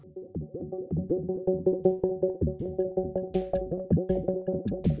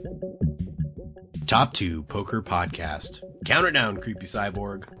Top 2 Poker Podcast. Count it down, creepy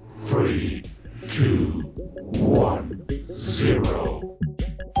cyborg. 3, 2, 1, 0.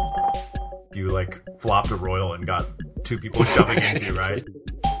 You, flopped a royal and got two people shoving into you, right?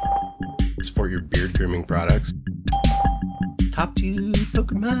 Support your beard grooming products. Top 2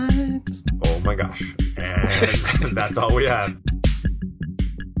 Poker Minds. Oh my gosh. And that's all we have.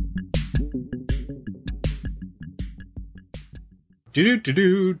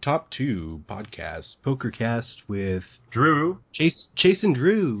 Top 2 Podcast. Pokercast with Drew. Chase and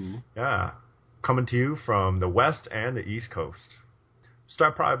Drew. Yeah. Coming to you from the West and the East Coast.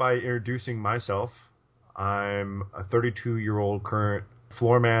 Start probably by introducing myself. I'm a 32-year-old current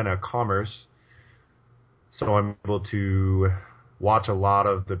floor man at Commerce. So I'm able to watch a lot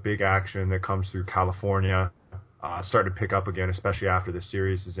of the big action that comes through California. Starting to pick up again, especially after the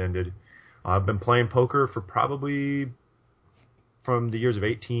series has ended. I've been playing poker for probably from the years of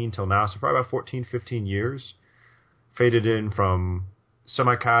 18 till now, so probably about 14, 15 years. Faded in from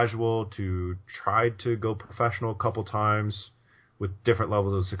semi-casual to tried to go professional a couple times with different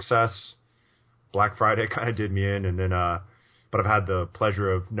levels of success. Black Friday kind of did me in, and then, but I've had the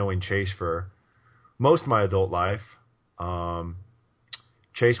pleasure of knowing Chase for most of my adult life.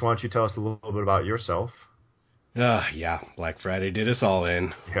 Chase, why don't you tell us a little bit about yourself? Yeah, Black Friday did us all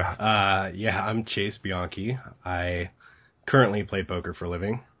in. Yeah. I'm Chase Bianchi. I currently play poker for a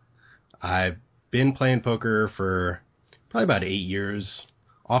living. I've been playing poker for probably about 8 years,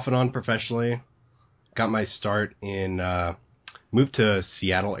 off and on professionally. Got my start in, moved to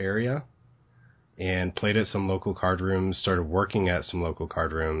Seattle area and played at some local card rooms, started working at some local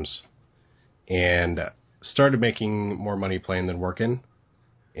card rooms, and started making more money playing than working,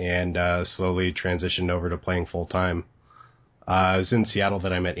 and slowly transitioned over to playing full-time. I was in Seattle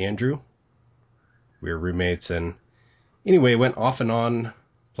that I met Andrew. We were roommates, and anyway, went off and on,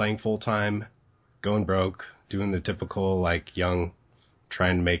 playing full-time, going broke, doing the typical, young,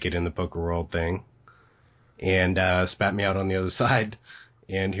 trying to make it in the poker world thing, and spat me out on the other side.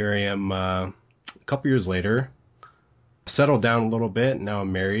 And here I am a couple years later, settled down a little bit. Now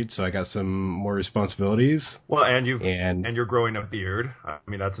I'm married, so I got some more responsibilities. Well, and you're growing a beard. I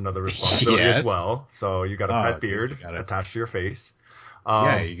mean, that's another responsibility Yes. as well. So you got a pet beard attached to your face.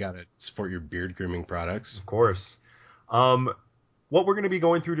 You got to support your beard grooming products. Of course. What we're going to be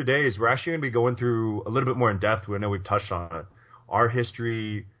going through today is we're actually going to be going through a little bit more in depth. I know we've touched on it. Our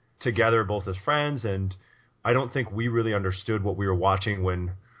history together, both as friends, and I don't think we really understood what we were watching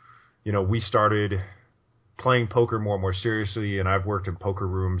when, we started playing poker more and more seriously, and I've worked in poker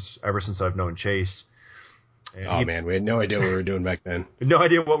rooms ever since I've known Chase. And man, we had no idea what we were doing back then. No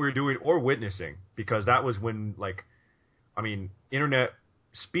idea what we were doing or witnessing, because that was when, internet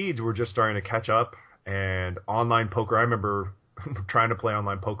speeds were just starting to catch up, and online poker, I remember trying to play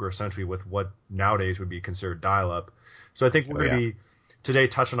online poker essentially with what nowadays would be considered dial-up. So I think we're going to be today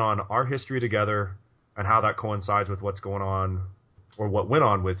touching on our history together and how that coincides with what's going on or what went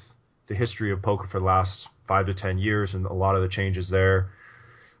on with the history of poker for the last 5 to 10 years and a lot of the changes there. A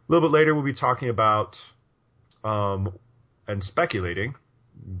little bit later, we'll be talking about and speculating,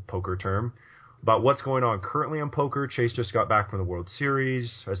 poker term, about what's going on currently in poker. Chase just got back from the World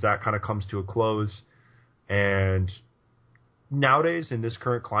Series as that kind of comes to a close. And nowadays, in this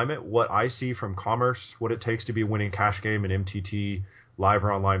current climate, what I see from Commerce, what it takes to be a winning cash game and MTT live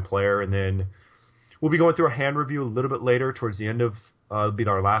or online player. And then we'll be going through a hand review a little bit later towards the end of it'll be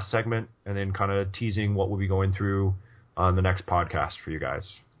our last segment, and then kind of teasing what we'll be going through on the next podcast for you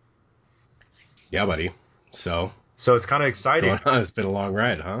guys. Yeah, buddy. So it's kind of exciting. It's been a long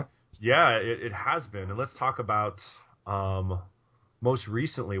ride, huh? Yeah, it has been. And let's talk about most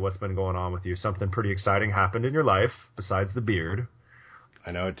recently what's been going on with you. Something pretty exciting happened in your life besides the beard.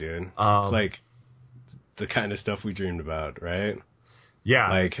 I know it, dude. It's like the kind of stuff we dreamed about, right?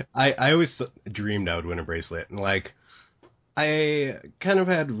 Yeah. I always dreamed I would win a bracelet. And, I kind of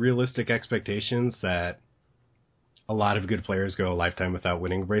had realistic expectations that a lot of good players go a lifetime without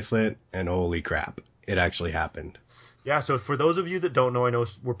winning a bracelet, and holy crap, it actually happened. Yeah, so for those of you that don't know, I know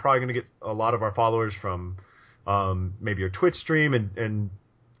we're probably going to get a lot of our followers from maybe your Twitch stream, and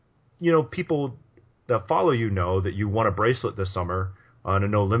people that follow you know that you won a bracelet this summer on a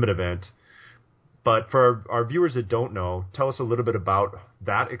no-limit event. But for our viewers that don't know, tell us a little bit about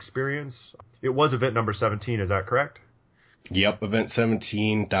that experience. It was event number 17, is that correct? Yep, event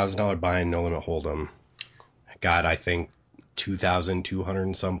 17, $1,000 buy-in, no-limit hold'em. Got, I think, 2,200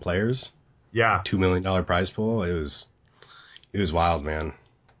 and some players. Yeah. $2 million prize pool. It was wild, man.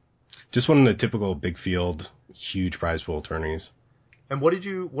 Just one of the typical big field, huge prize pool tourneys. And what did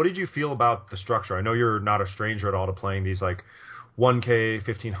you feel about the structure? I know you're not a stranger at all to playing these like 1K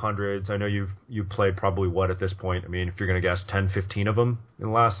 1500s. I know you've played probably what at this point? I mean, if you're going to guess 10, 15 of them in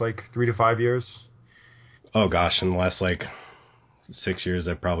the last like 3 to 5 years. Oh gosh, in the last like 6 years,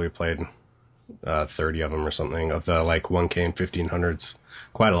 I've probably played 30 of them or something of the like 1K and 1500s.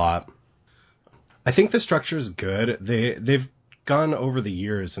 Quite a lot. I think the structure is good. They've gone over the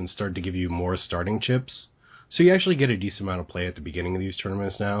years and started to give you more starting chips, so you actually get a decent amount of play at the beginning of these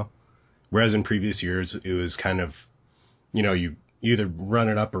tournaments now. Whereas in previous years, it was kind of, you either run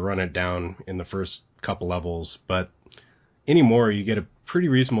it up or run it down in the first couple levels. But anymore, you get a pretty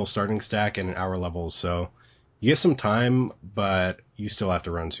reasonable starting stack and an hour levels, so you get some time, but you still have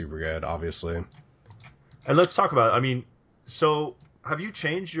to run super good, obviously. And let's talk about it. I mean, so have you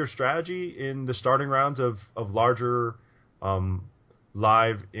changed your strategy in the starting rounds of larger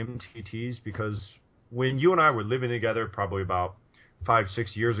live MTTs? Because when you and I were living together probably about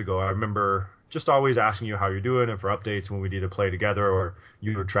 5-6 years ago, I remember just always asking you how you're doing and for updates when we need to play together, or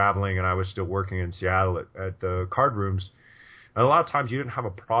you were traveling and I was still working in Seattle at the card rooms. And a lot of times you didn't have a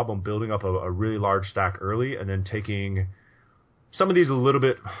problem building up a really large stack early and then taking some of these a little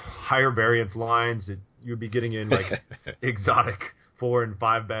bit higher variance lines that you'd be getting in like exotic 4 and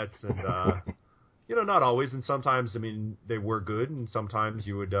 5 bets, and not always, and sometimes, I mean, they were good, and sometimes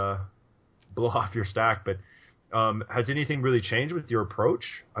you would blow off your stack. But has anything really changed with your approach?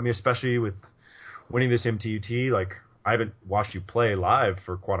 I mean, especially with winning this MTUT, like, I haven't watched you play live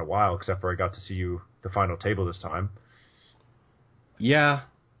for quite a while, except for I got to see you the final table this time. Yeah,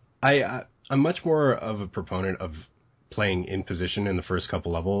 I'm much more of a proponent of playing in position in the first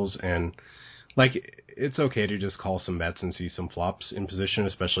couple levels, and like, it's okay to just call some bets and see some flops in position,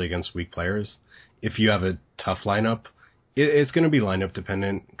 especially against weak players. If you have a tough lineup, it's going to be lineup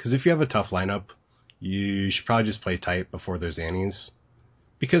dependent, because if you have a tough lineup, you should probably just play tight before there's antes,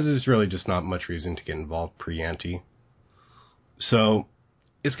 because there's really just not much reason to get involved pre-ante. So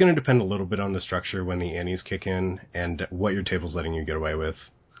it's going to depend a little bit on the structure when the antes kick in and what your table's letting you get away with.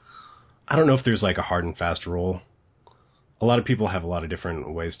 I don't know if there's like a hard and fast rule. A lot of people have a lot of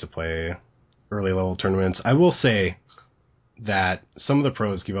different ways to play early level tournaments. I will say that some of the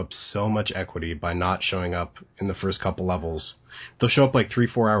pros give up so much equity by not showing up in the first couple levels. They'll show up like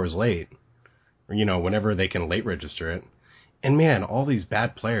 3-4 hours late, or, whenever they can late register it. And man, all these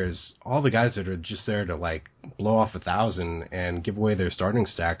bad players, all the guys that are just there to like blow off 1,000 and give away their starting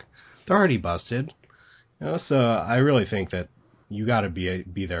stack, they're already busted. So I really think that you got to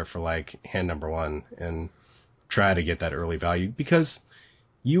be there for like hand number 1 and try to get that early value, because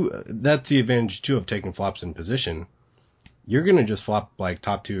that's the advantage too of taking flops in position. You're going to just flop like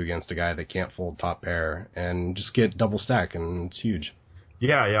top 2 against a guy that can't fold top pair and just get double stack, and it's huge.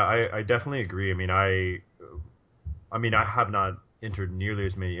 Yeah, I definitely agree. I mean, I have not entered nearly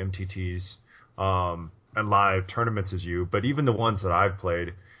as many MTTs and live tournaments as you, but even the ones that I've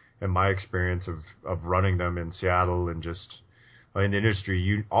played, in my experience of running them in Seattle and just in the industry,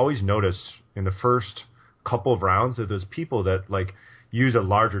 you always notice in the first couple of rounds that there's people that like use a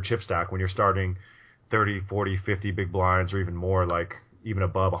larger chip stack when you're starting 30, 40, 50 big blinds, or even more, like even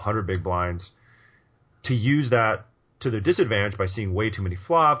above 100 big blinds, to use that to their disadvantage by seeing way too many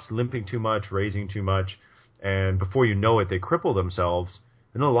flops, limping too much, raising too much, and before you know it, they cripple themselves.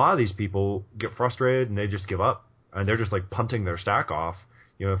 And a lot of these people get frustrated and they just give up, and they're just like punting their stack off,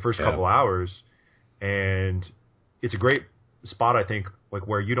 the first couple hours. And it's a great spot, I think, like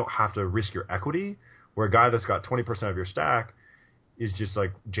where you don't have to risk your equity, where a guy that's got 20% of your stack is just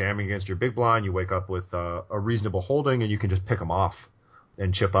like jamming against your big blind. You wake up with a reasonable holding, and you can just pick them off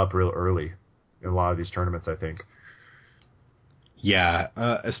and chip up real early in a lot of these tournaments, I think. Yeah,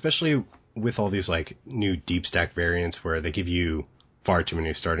 especially with all these like new deep stack variants where they give you far too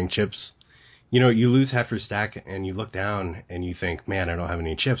many starting chips. You lose half your stack and you look down and you think, man, I don't have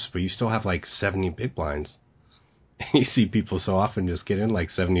any chips, but you still have like 70 big blinds. And you see people so often just get in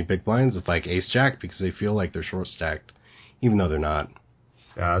like 70 big blinds with like ace jack because they feel like they're short stacked, even though they're not.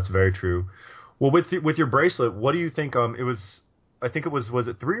 Yeah, that's very true. Well, with your bracelet, what do you think? I think it was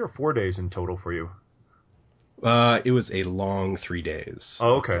it 3 or 4 days in total for you? It was a long 3 days.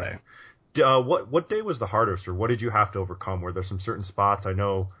 Oh, okay. What day was the hardest, or what did you have to overcome? Were there some certain spots? I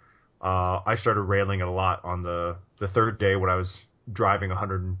know I started railing it a lot on the third day when I was driving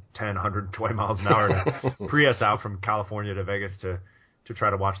 110, 120 miles an hour to Prius out from California to Vegas to try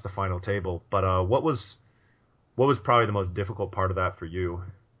to watch the final table. But what was probably the most difficult part of that for you?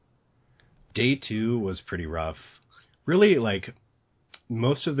 Day 2 was pretty rough. Really, like,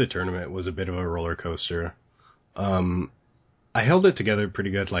 most of the tournament was a bit of a roller coaster. I held it together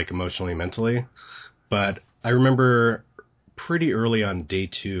pretty good, like, emotionally, mentally, but I remember pretty early on day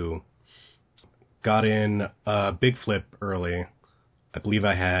 2. Got in a big flip early. I believe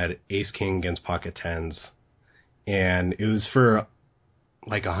I had ace king against pocket tens, and it was for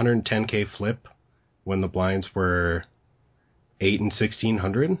like 110k flip when the blinds were 8 and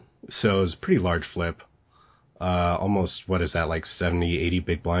 1600. So it was a pretty large flip. Almost, what is that, like 70, 80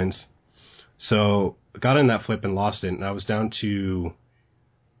 big blinds. So got in that flip and lost it, and I was down to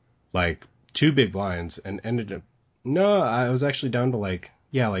like 2 big blinds and ended up, no, I was actually down to like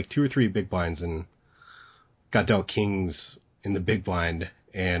 2 or 3 big blinds and got dealt kings in the big blind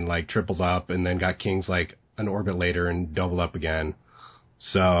and like tripled up, and then got kings like an orbit later and doubled up again.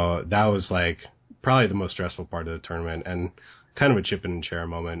 So that was like probably the most stressful part of the tournament, and kind of a chip in the chair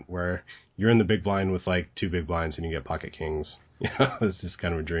moment where you're in the big blind with like 2 big blinds and you get pocket kings. It's just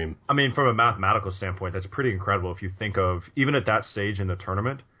kind of a dream. I mean, from a mathematical standpoint, that's pretty incredible if you think of, even at that stage in the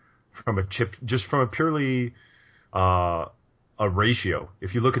tournament, from a chip, just from a purely a ratio.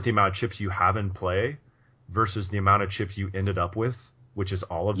 If you look at the amount of chips you have in play versus the amount of chips you ended up with, which is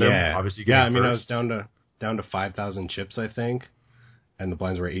all of them, obviously. Yeah, I mean, I was down to 5,000 chips, I think, and the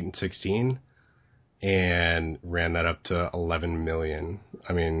blinds were 8 and 16, and ran that up to 11 million.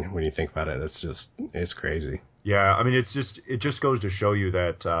 I mean, when you think about it, it's crazy. Yeah, I mean, it just goes to show you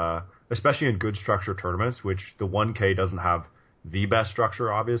that, especially in good structured tournaments, which the 1K doesn't have the best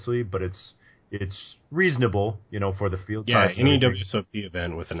structure, obviously, but it's reasonable, for the field size. Yeah, any WSOP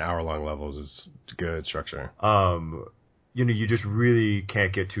event with an hour-long levels is good structure. You just really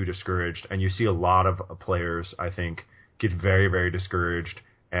can't get too discouraged, and you see a lot of players, I think, get very, very discouraged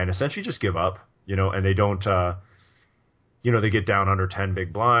and essentially just give up, and they don't, they get down under 10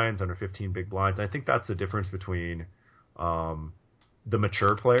 big blinds, under 15 big blinds. And I think that's the difference between the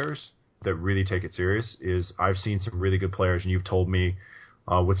mature players that really take it serious. Is I've seen some really good players, and you've told me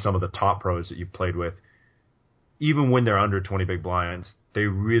with some of the top pros that you've played with, even when they're under 20 big blinds, they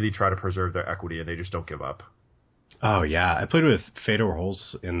really try to preserve their equity, and they just don't give up. Oh, yeah. I played with Fedor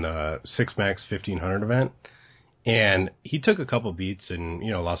Holz in the 6max 1500 event, and he took a couple beats and,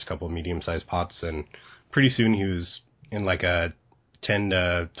 lost a couple medium-sized pots, and pretty soon he was in like a 10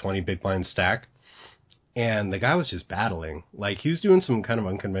 to 20 big blind stack, and the guy was just battling. Like, he was doing some kind of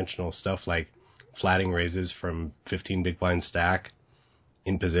unconventional stuff, like flatting raises from 15 big blind stack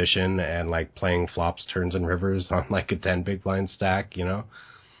in position, and like playing flops, turns, and rivers on like a 10 big blind stack,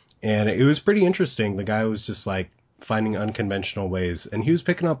 and it was pretty interesting. The guy was just like finding unconventional ways, and he was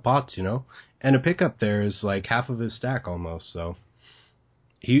picking up pots, and a pickup there is like half of his stack almost. So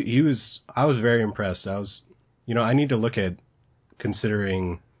I was very impressed. I need to look at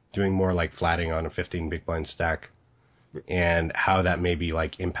considering doing more like flatting on a 15 big blind stack and how that maybe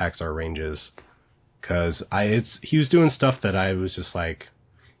like impacts our ranges. Cause he was doing stuff that I was just like,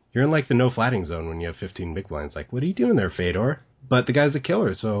 you're in like the no flatting zone when you have 15 big blinds. Like, what are you doing there, Fedor? But the guy's a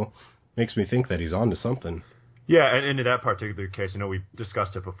killer, so makes me think that he's on to something. Yeah, and in that particular case, we've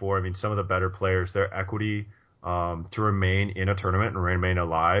discussed it before. I mean, some of the better players, their equity to remain in a tournament and remain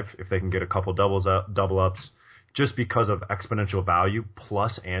alive, if they can get a couple double ups, just because of exponential value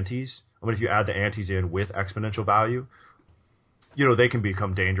plus antes. I mean, if you add the antes in with exponential value, they can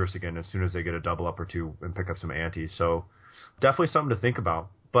become dangerous again as soon as they get a double up or two and pick up some antes. So definitely something to think about.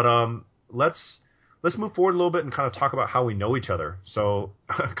 But let's move forward a little bit and kind of talk about how we know each other. So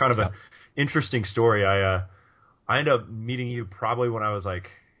kind of an interesting story. I ended up meeting you probably when I was like,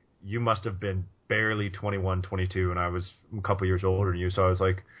 you must have been barely 21, 22, and I was a couple years older than you. So I was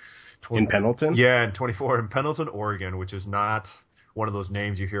like, in Pendleton? Yeah, in 24 in Pendleton, Oregon, which is not one of those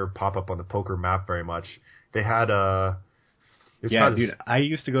names you hear pop up on the poker map very much. They had dude, I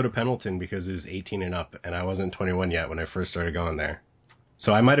used to go to Pendleton because it was 18 and up, and I wasn't 21 yet when I first started going there.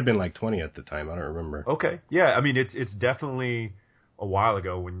 So I might have been like 20 at the time. I don't remember. Okay. Yeah, I mean, it's definitely a while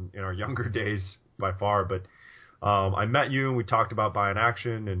ago, when in our younger days by far. But I met you, and we talked about buying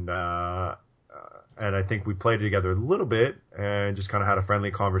action, and I think we played together a little bit and just kind of had a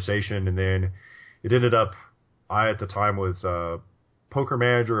friendly conversation. And then it ended up, I at the time was a poker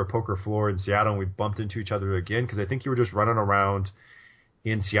manager, a poker floor in Seattle, and we bumped into each other again because I think you were just running around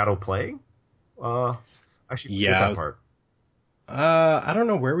in Seattle playing. Actually, that part. I don't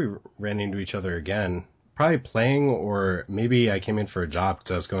know where we ran into each other again. Probably playing, or maybe I came in for a job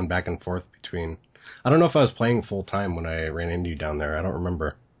because I was going back and forth between. I don't know if I was playing full time when I ran into you down there. I don't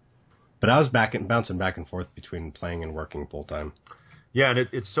remember. But I was bouncing back and forth between playing and working full time. Yeah, and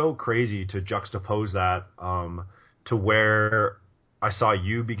it's so crazy to juxtapose that to where I saw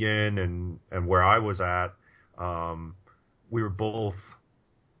you begin and where I was at. We were both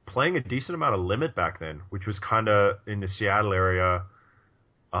playing a decent amount of limit back then, which was kind of in the Seattle area.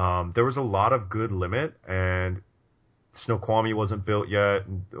 There was a lot of good limit, and Snoqualmie wasn't built yet,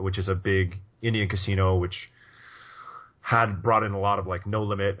 which is a big Indian casino, which had brought in a lot of like no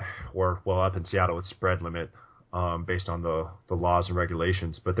limit, or well, up in Seattle it's spread limit, based on the laws and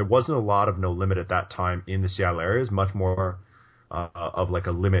regulations. But there wasn't a lot of no limit at that time in the Seattle area. It's much more of like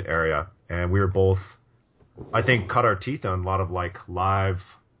a limit area, and we were both, I think, cut our teeth on a lot of like live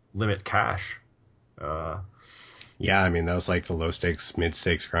limit cash. Yeah, I mean, that was like the low stakes, mid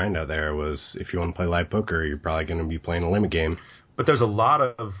stakes grind out there. Was if you want to play live poker, you're probably going to be playing a limit game. But there's a lot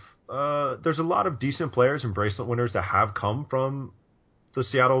of decent players and bracelet winners that have come from the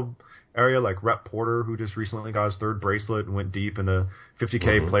Seattle area, like Rep Porter, who just recently got his third bracelet and went deep in the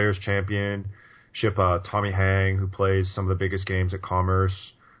 50K Players Championship. Tommy Hang, who plays some of the biggest games at Commerce.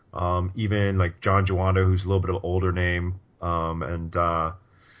 Even like John Juanda, who's a little bit of an older name. And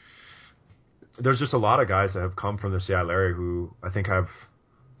there's just a lot of guys that have come from the Seattle area who I think have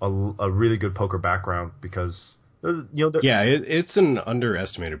a really good poker background because, it's an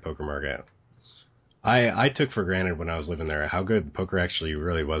underestimated poker market. I took for granted when I was living there how good poker actually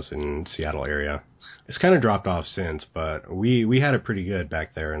really was in Seattle area. It's kind of dropped off since, but we had it pretty good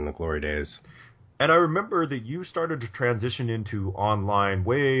back there in the glory days. And I remember that you started to transition into online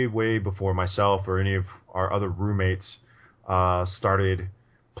way, way before myself or any of our other roommates started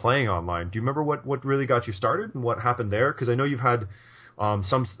playing online. Do you remember what really got you started and what happened there? Because I know you've had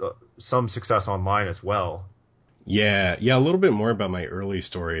some success online as well. Yeah, a little bit more about my early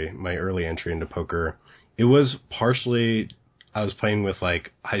story, my early entry into poker. It was partially I was playing with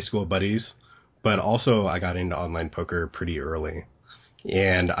like high school buddies, but also I got into online poker pretty early.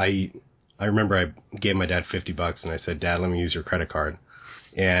 And I remember I gave my dad $50 and I said, "Dad, let me use your credit card."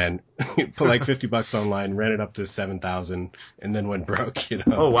 And put like $50 online, ran it up to 7,000, and then went broke.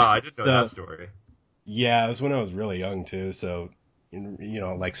 Oh wow, I didn't know that story. Yeah, it was when I was really young too. So,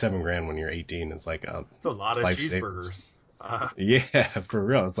 like $7,000 when you're 18 is like it's a lot of cheeseburgers. Yeah, for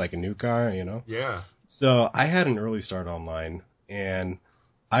real. It's like a new car, Yeah. So I had an early start online, and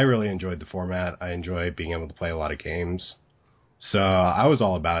I really enjoyed the format. I enjoyed being able to play a lot of games. So I was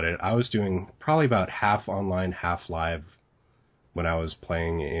all about it. I was doing probably about half online, half live when I was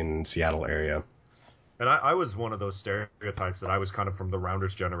playing in Seattle area. And I was one of those stereotypes that I was kind of from the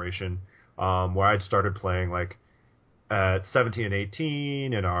Rounders generation, where I'd started playing like at 17 and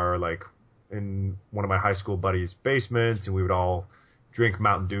 18 in one of my high school buddies' basements, and we would all drink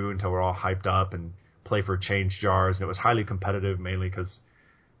Mountain Dew until we're all hyped up and play for change jars. And it was highly competitive, mainly because,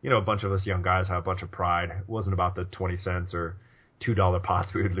 a bunch of us young guys have a bunch of pride. It wasn't about the 20 cents or $2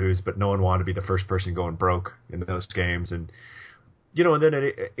 pots we would lose, but no one wanted to be the first person going broke in those games. And and then at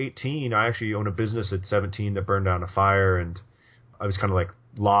 18, I actually owned a business at 17 that burned down a fire, and I was kind of like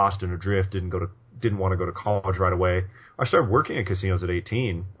lost and adrift, didn't want to go to college right away. I started working in casinos at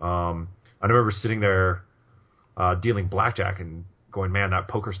 18. I remember sitting there dealing blackjack and going, man, that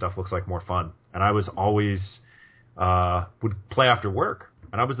poker stuff looks like more fun. And I was always would play after work,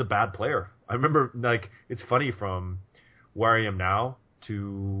 and I was the bad player. I remember, like, it's funny from where I am now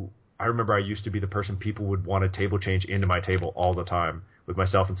to I remember I used to be the person people would want to table change into my table all the time with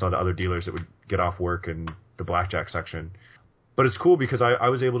myself and some of the other dealers that would get off work in the blackjack section. But it's cool because I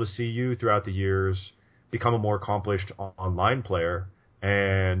was able to see you throughout the years become a more accomplished online player.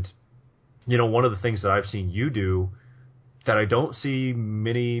 And, one of the things that I've seen you do that I don't see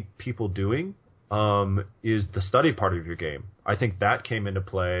many people doing is the study part of your game. I think that came into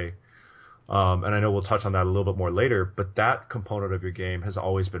play. And I know we'll touch on that a little bit more later, but that component of your game has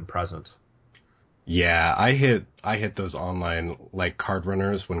always been present. Yeah, I hit those online like card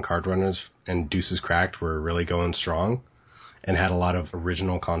runners when card runners and Deuces Cracked were really going strong and had a lot of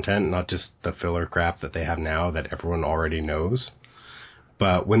original content, not just the filler crap that they have now that everyone already knows.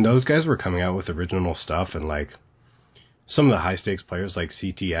 But when those guys were coming out with original stuff and like some of the high stakes players like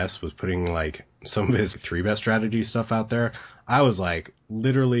CTS was putting like some of his 3-bet strategy stuff out there, I was like,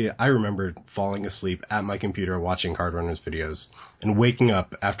 literally, I remember falling asleep at my computer watching Card Runners videos and waking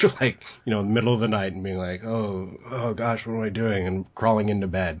up after like, the middle of the night and being like, oh gosh, what am I doing? And crawling into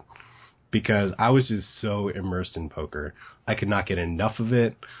bed because I was just so immersed in poker. I could not get enough of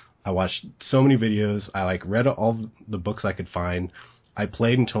it. I watched so many videos. I like read all the books I could find. I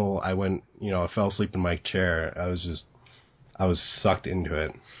played until I went, I fell asleep in my chair. I was sucked into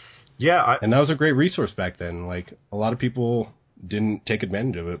it. Yeah. And that was a great resource back then. Like, a lot of people didn't take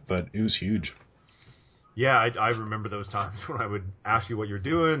advantage of it, but it was huge. Yeah, I remember those times when I would ask you what you're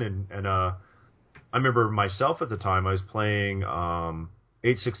doing, and I remember myself at the time, I was playing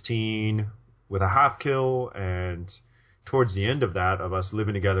 8-16 with a half kill, and towards the end of that, of us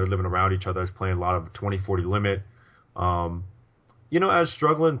living together, living around each other, I was playing a lot of 20-40 limit. As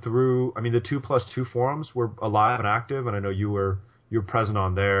struggling through, I mean, the 2+2 forums were alive and active, and I know you were present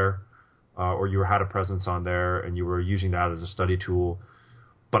on there, or you had a presence on there, and you were using that as a study tool.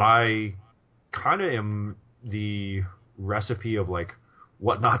 But I kind of am the recipe of like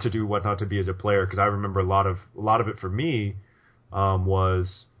what not to do, what not to be as a player, because I remember a lot of it for me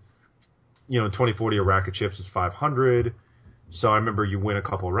was, 2040 a rack of chips is 500. So I remember you win a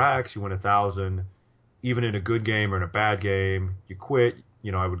couple racks, you win 1,000. Even in a good game or in a bad game, you quit.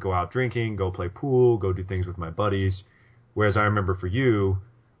 I would go out drinking, go play pool, go do things with my buddies. Whereas I remember for you,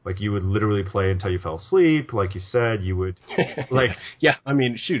 like you would literally play until you fell asleep. Like you said, you would like. Yeah, I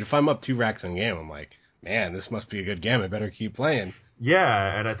mean, shoot, if I'm up 2 racks in a game, I'm like, man, this must be a good game. I better keep playing.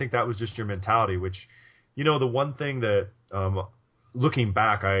 Yeah, and I think that was just your mentality, which, the one thing that, looking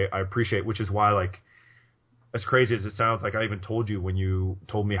back, I appreciate, which is why, like, as crazy as it sounds, like I even told you when you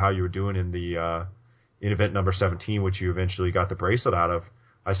told me how you were doing in the in event number 17, which you eventually got the bracelet out of,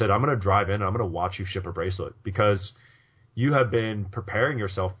 I said, I'm going to drive in and I'm going to watch you ship a bracelet, because you have been preparing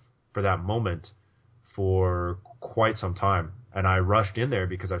yourself for that moment for quite some time. And I rushed in there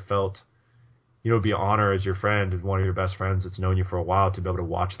because I felt, it'd be an honor as your friend and one of your best friends that's known you for a while to be able to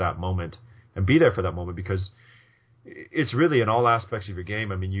watch that moment and be there for that moment, because it's really in all aspects of your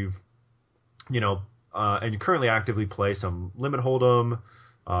game. I mean, and you currently actively play some limit hold'em,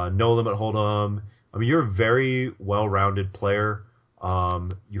 no limit hold'em. I mean, you're a very well-rounded player.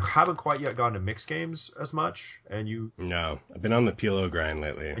 You haven't quite yet gone to mixed games as much, and No, I've been on the PLO grind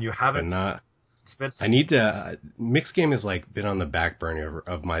lately. And you haven't not. spent. I need to. Mixed game has like been on the back burner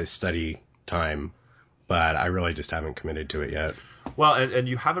of my study time, but I really just haven't committed to it yet. Well, and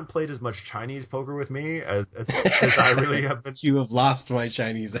you haven't played as much Chinese poker with me as I really have been. You have lost my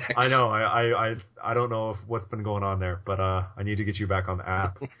Chinese action. I know. I don't know what's been going on there, but I need to get you back on the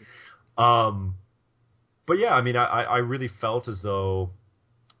app. But yeah, I mean, I really felt as though,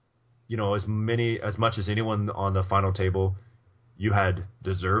 as much as anyone on the final table, you had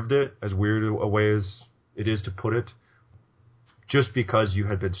deserved it, as weird a way as it is to put it, just because you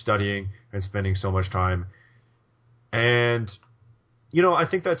had been studying and spending so much time. And, I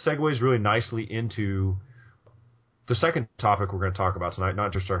think that segues really nicely into the second topic we're going to talk about tonight,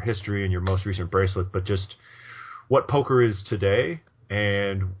 not just our history and your most recent bracelet, but just what poker is today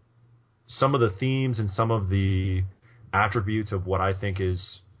and some of the themes and some of the attributes of what I think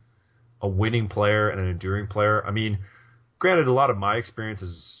is a winning player and an enduring player. I mean, granted, a lot of my experience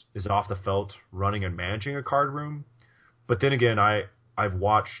is off the felt running and managing a card room. But then again, I've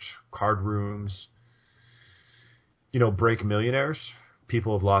watched card rooms, break millionaires.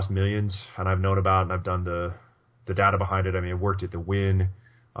 People have lost millions, and I've known about, and I've done the data behind it. I mean, I worked at the Wynn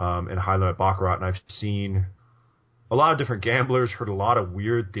and High Limit Baccarat, and I've seen a lot of different gamblers, heard a lot of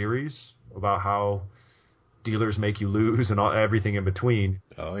weird theories about how dealers make you lose and everything in between.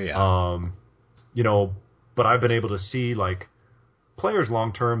 Oh, yeah. But I've been able to see, like, players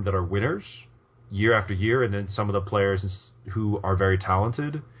long-term that are winners year after year, and then some of the players who are very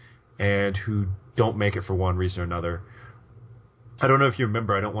talented and who don't make it for one reason or another. I don't know if you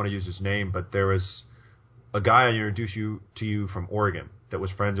remember, I don't want to use his name, but there was a guy I introduced to you from Oregon that was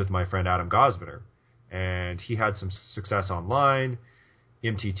friends with my friend Adam Gosviner. And he had some success online,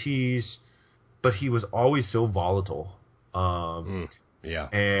 MTTs, but he was always so volatile. Yeah,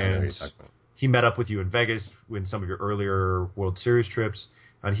 and he met up with you in Vegas in some of your earlier World Series trips,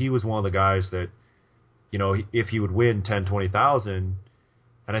 and he was one of the guys that, if he would win 10, 20,000,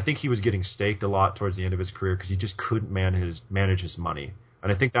 and I think he was getting staked a lot towards the end of his career because he just couldn't manage his money.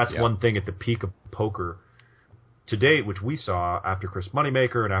 And I think that's one thing at the peak of poker to date, which we saw after Chris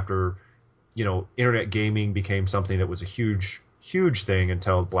Moneymaker and after, internet gaming became something that was a huge, huge thing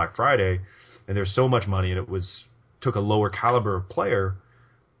until Black Friday, and there's so much money and it took a lower caliber of player,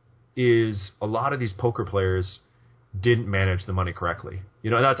 is a lot of these poker players didn't manage the money correctly.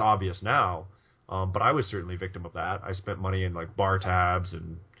 That's obvious now, but I was certainly a victim of that. I spent money in like bar tabs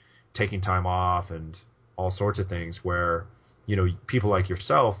and taking time off and all sorts of things where, people like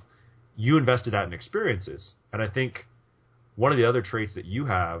yourself, you invested that in experiences. And I think one of the other traits that you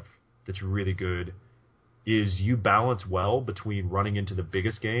have that's really good is you balance well between running into the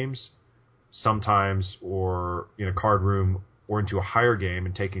biggest games sometimes or in a card room or into a higher game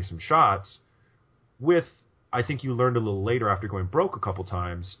and taking some shots with, I think you learned a little later after going broke a couple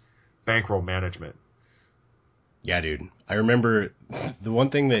times, bankroll management. Yeah, dude. I remember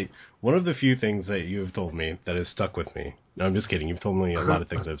one of the few things that you have told me that has stuck with me. No, I'm just kidding. You've told me a lot of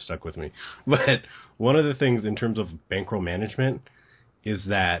things that have stuck with me. But one of the things in terms of bankroll management is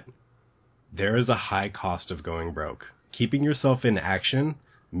that there is a high cost of going broke. Keeping yourself in action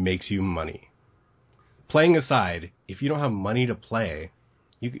makes you money. Playing aside, if you don't have money to play,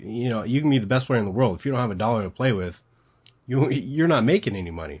 you know, you can be the best player in the world. If you don't have $1 to play with, you're not making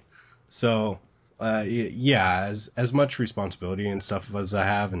any money. So, yeah, as much responsibility and stuff as I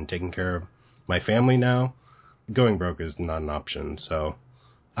have and taking care of my family now, going broke is not an option. So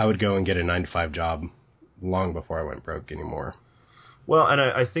I would go and get a 9-to-5 job long before I went broke anymore. Well, and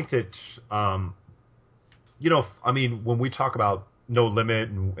I think that, you know, I mean, when we talk about No Limit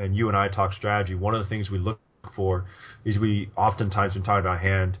and you and I talk strategy, one of the things we look for is we oftentimes, when talking about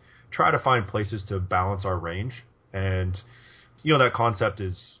hand, try to find places to balance our range. And, you know, that concept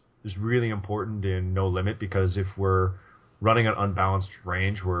is really important in No Limit, because if we're running an unbalanced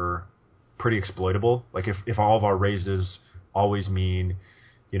range, we're pretty exploitable. Like if all of our raises always mean,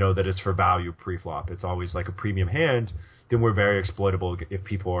 you know, that it's for value pre-flop, it's always like a premium hand, then we're very exploitable if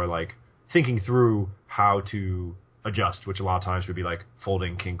people are like thinking through how to adjust, which a lot of times would be like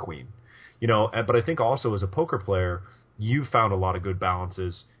folding king queen, you know. But I think also as a poker player, you've found a lot of good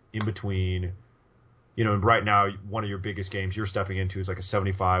balances in between, you know. And right now, one of your biggest games you're stepping into is like a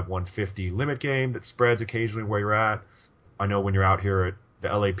 75-150 limit game that spreads occasionally where you're at. I know when you're out here at the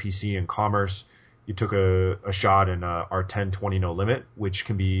LAPC in Commerce, you took a shot in our 10-20 no limit, which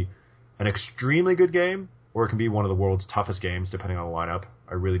can be an extremely good game, or it can be one of the world's toughest games, depending on the lineup.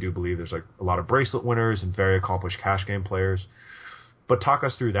 I really do believe there's like a lot of bracelet winners and very accomplished cash game players. But talk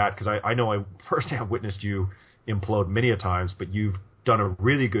us through that, because I know I firsthand witnessed you implode many a times, but you've done a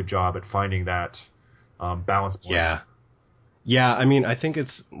really good job at finding that balance point. Yeah, I mean, I think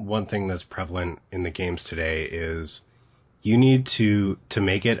it's one thing that's prevalent in the games today is you need to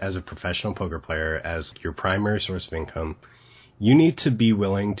make it as a professional poker player, as your primary source of income, you need to be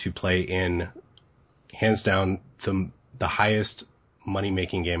willing to play in, hands down, the highest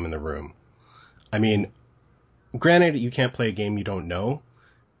money-making game in the room. I mean, granted, you can't play a game you don't know,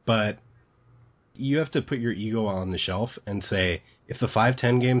 but you have to put your ego on the shelf and say, if the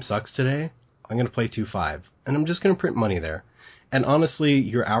 5-10 game sucks today, I'm going to play 2-5, and I'm just going to print money there. And honestly,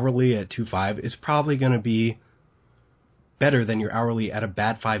 your hourly at 2-5 is probably going to be better than your hourly at a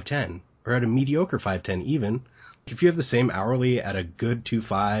bad 5-10, or at a mediocre 5-10 even. If you have the same hourly at a good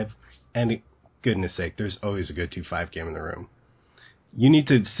 2-5, and goodness sake, there's always a good 2-5 game in the room, you need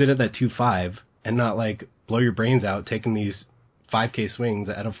to sit at that 2-5 and not like blow your brains out taking these 5K swings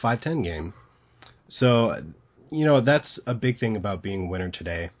at a 5-10 game. So, you know, that's a big thing about being a winner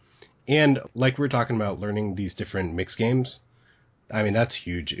today. And like we're talking about learning these different mix games, I mean, that's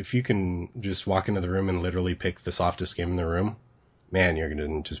huge. If you can just walk into the room and literally pick the softest game in the room, man, you're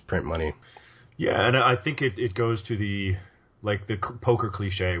going to just print money. Yeah, and I think it goes to the poker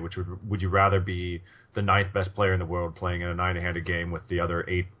cliche, which would you rather be the 9th best player in the world playing in a 9-handed game with the other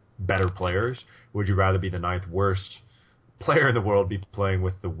 8 better players? Would you rather be the 9th worst player in the world be playing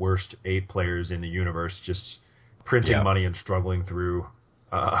with the worst 8 players in the universe, just printing money and struggling through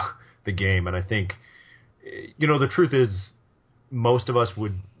the game? And I think, you know, the truth is, most of us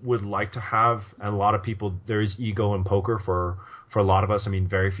would like to have, and a lot of people, there is ego in poker for a lot of us. I mean,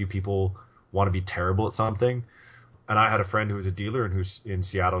 very few people want to be terrible at something. And I had a friend who was a dealer and who's in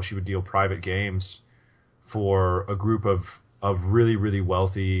Seattle. She would deal private games for a group of really, really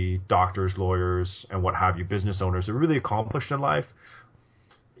wealthy doctors, lawyers, and what have you, business owners that are really accomplished in life.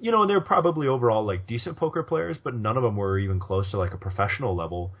 You know, they're probably overall like decent poker players, but none of them were even close to like a professional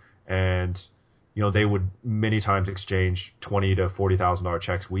level. And you know, they would many times exchange $20,000 to $40,000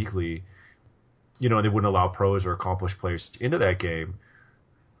 checks weekly. You know, and they wouldn't allow pros or accomplished players into that game.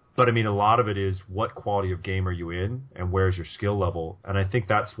 But I mean, a lot of it is what quality of game are you in, and where's your skill level? And I think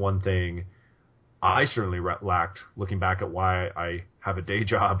that's one thing I certainly lacked, looking back at why I have a day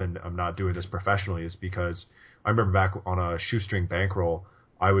job and I'm not doing this professionally, is because I remember back on a shoestring bankroll,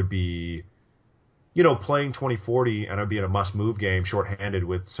 I would be, you know, playing 20-40, and I'd be in a must-move game shorthanded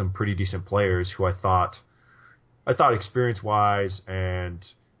with some pretty decent players who I thought experience-wise and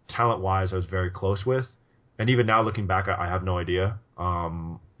talent-wise I was very close with. And even now, looking back, I have no idea.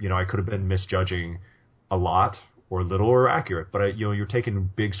 You know, I could have been misjudging a lot or little or accurate. But, you know, you're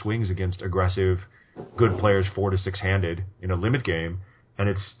taking big swings against aggressive, good players 4 to 6-handed in a limit game, and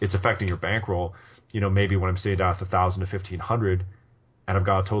it's affecting your bankroll. You know, maybe when I'm sitting down at 1,000 to 1,500, and I've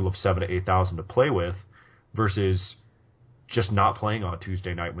got a total of 7,000 to 8,000 to play with, versus just not playing on a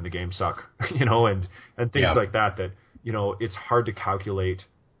Tuesday night when the games suck, you know, and things like that, you know, it's hard to calculate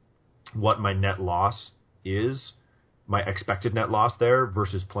what my net loss is, my expected net loss there,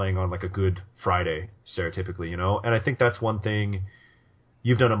 versus playing on like a good Friday, stereotypically, you know. And I think that's one thing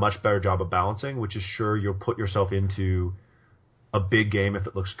you've done a much better job of balancing, which is, sure, you'll put yourself into a big game if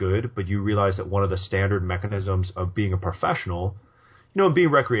it looks good, but you realize that one of the standard mechanisms of being a professional, you know, being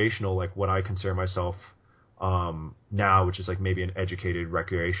recreational, like what I consider myself, now, which is like maybe an educated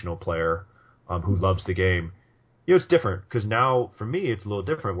recreational player who loves the game. It's different because now for me it's a little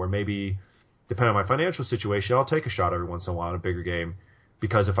different where maybe depending on my financial situation, I'll take a shot every once in a while in a bigger game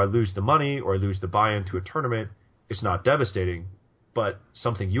because if I lose the money or I lose the buy-in to a tournament, it's not devastating. But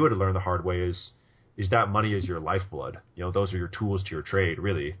something you had to learn the hard way is that money is your lifeblood. Those are your tools to your trade,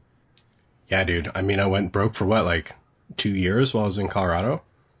 really. Yeah, dude. I mean, I went broke for what, like 2 years while I was in Colorado?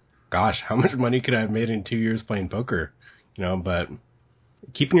 Gosh, how much money could I have made in 2 years playing poker? But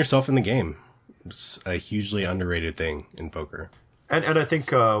keeping yourself in the game is a hugely underrated thing in poker. And I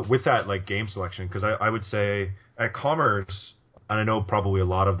think with that, like game selection, because I would say at Commerce, and I know probably a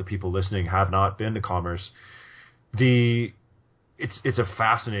lot of the people listening have not been to Commerce, it's a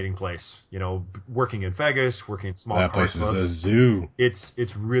fascinating place. Working in Vegas, working in small that place clubs, is a zoo.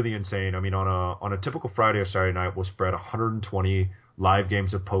 It's really insane. I mean, on a typical Friday or Saturday night, we'll spread 120 live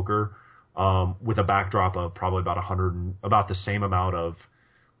games of poker with a backdrop of probably about the same amount of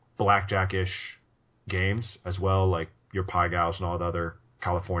blackjack-ish games as well, like your Pai Gows and all the other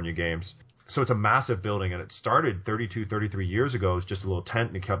California games. So it's a massive building, and it started 32, 33 years ago as just a little tent,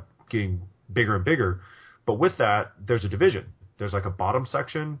 and it kept getting bigger and bigger. But with that, there's a division. There's like a bottom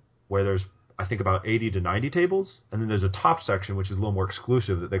section where there's, I think, about 80 to 90 tables, and then there's a top section, which is a little more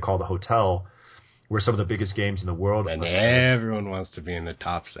exclusive, that they call the hotel, where some of the biggest games in the world. And everyone wants to be in the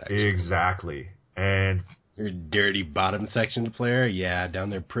top section. Exactly. And you're a dirty bottom section player, yeah, down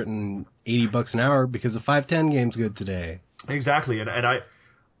there printing $80 an hour because the 5-10 game's good today. Exactly, and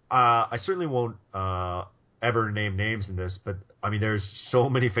I certainly won't ever name names in this, but I mean, there's so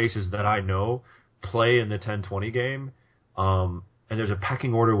many faces that I know play in the 10-20 game, and there's a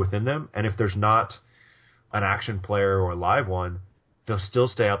pecking order within them, and if there's not an action player or a live one, they'll still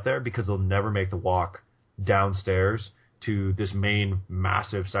stay up there because they'll never make the walk downstairs to this main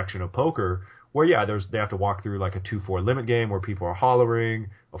massive section of poker where, yeah, they have to walk through like a 2-4 limit game where people are hollering,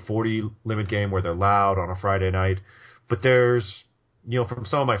 a 40 limit game where they're loud on a Friday night. But there's, from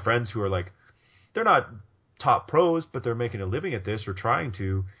some of my friends who are like, they're not top pros, but they're making a living at this or trying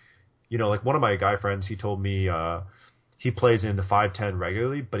to, like one of my guy friends, he told me he plays in the 5-10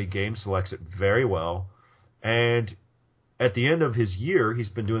 regularly, but he game selects it very well. And at the end of his year, he's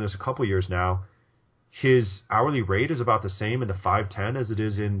been doing this a couple years now, his hourly rate is about the same in the 5-10 as it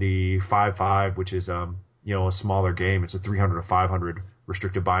is in the 5-5, which is a smaller game. It's a 300 to 500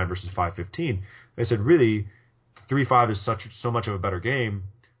 restricted buy-in versus 5-15. I said, really, 3-5 is so much of a better game.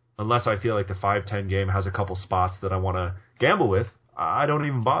 Unless I feel like the 5-10 game has a couple spots that I want to gamble with, I don't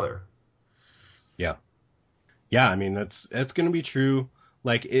even bother. Yeah. Yeah, I mean, that's going to be true.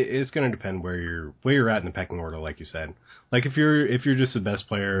 Like, it's going to depend where you're at in the pecking order, like you said. Like, if you're just the best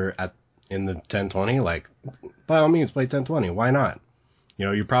player in the 10-20, like, by all means, play 10-20. Why not?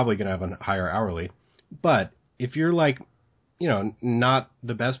 You're probably going to have a higher hourly. But if you're like, not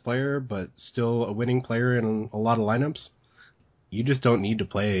the best player, but still a winning player in a lot of lineups, you just don't need to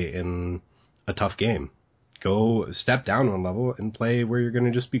play in a tough game. Go step down one level and play where you're going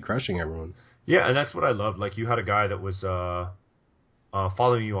to just be crushing everyone. Yeah, and that's what I loved. Like, you had a guy that was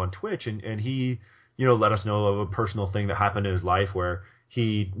following you on Twitch, and he, let us know of a personal thing that happened in his life where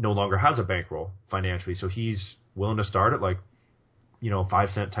he no longer has a bankroll financially, so he's willing to start at like, 5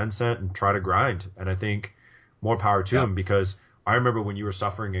 cent, 10 cent, and try to grind. And I think more power to him, because I remember when you were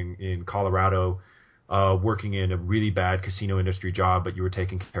suffering in Colorado, working in a really bad casino industry job, but you were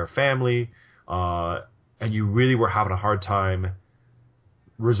taking care of family, and you really were having a hard time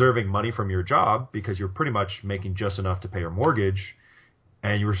reserving money from your job because you're pretty much making just enough to pay your mortgage,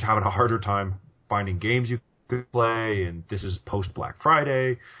 and you were having a harder time finding games you could play, and this is post-Black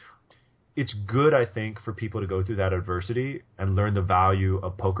Friday. It's good, I think, for people to go through that adversity and learn the value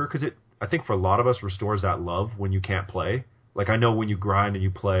of poker, because I think for a lot of us, restores that love when you can't play. Like, I know when you grind and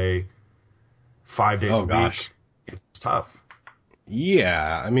you play 5 days a week, it's tough.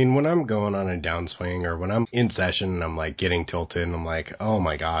 Yeah, I mean, when I'm going on a downswing or when I'm in session and I'm, like, getting tilted and I'm like, oh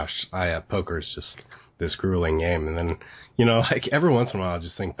my gosh, poker's just this grueling game. And then, like, every once in a while I'll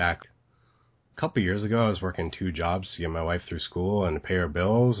just think back. A couple years ago, I was working 2 jobs to get my wife through school and to pay her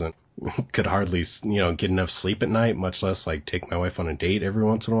bills, and could hardly, get enough sleep at night, much less, like, take my wife on a date every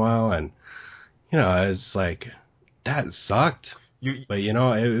once in a while. And, it's like, that sucked. But,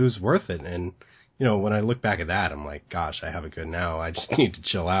 it was worth it. And, when I look back at that, I'm like, gosh, I have it good now. I just need to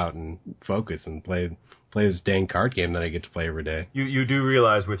chill out and focus and play this dang card game that I get to play every day. You do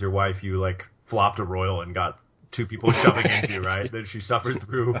realize with your wife, you, like, flopped a royal and got 2 people shoving into you, right? That she suffered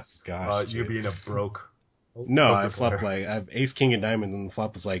through you being a broke. No, I flopped I have ace, king, and diamonds, and the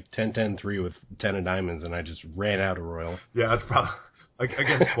flop was like 10-10-3 with 10 of diamonds, and I just ran out of royal. Yeah, that's probably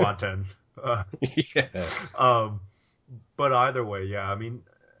against quad 10. Yeah. But either way, yeah, I mean,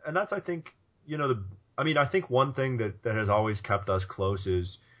 and that's, I think, I think one thing that has always kept us close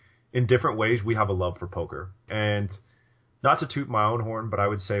is in different ways we have a love for poker. And not to toot my own horn, but I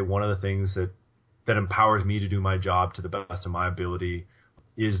would say one of the things that empowers me to do my job to the best of my ability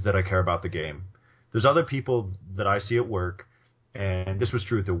is that I care about the game. There's other people that I see at work, and this was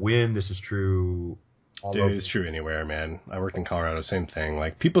true at the Wynn, this is true all over. Dude, it's true anywhere, man. I worked in Colorado, same thing.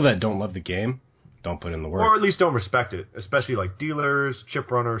 Like, people that don't love the game don't put in the work. Or at least don't respect it, especially like dealers, chip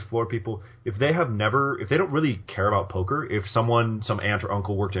runners, floor people. If they don't really care about poker, if some aunt or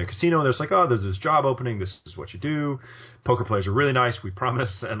uncle worked in a casino, they're just like, oh, there's this job opening, this is what you do. Poker players are really nice, we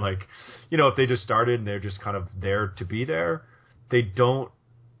promise. And like, if they just started and they're just kind of there to be there, they don't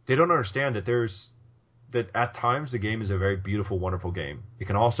understand that at times the game is a very beautiful, wonderful game.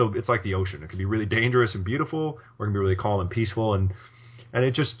 It's like the ocean. It can be really dangerous and beautiful, or it can be really calm and peaceful, and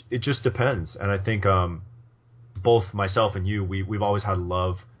it just depends. And I think both myself and you, we've always had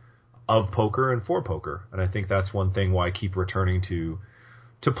love of poker and for poker, and I think that's one thing why I keep returning to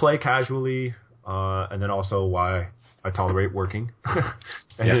play casually, and then also why I tolerate working.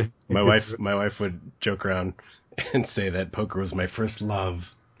 Yeah, my wife would joke around and say that poker was my first love.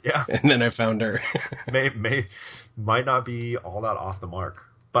 Yeah, and then I found her. might not be all that off the mark,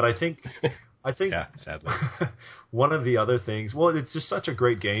 but I think yeah, sadly. One of the other things, well, it's just such a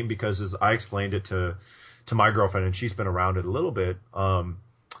great game because as I explained it to my girlfriend, and she's been around it a little bit,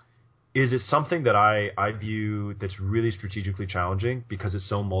 is it's something that I view that's really strategically challenging because it's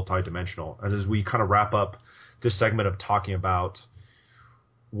so multidimensional. And as we kind of wrap up this segment of talking about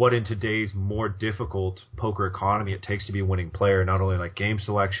what in today's more difficult poker economy it takes to be a winning player, not only like game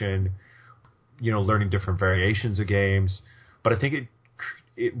selection, learning different variations of games, but I think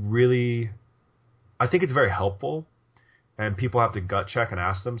it's very helpful, and people have to gut check and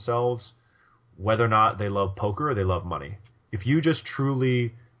ask themselves whether or not they love poker or they love money. If you just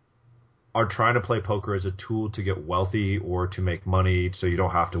truly are trying to play poker as a tool to get wealthy or to make money so you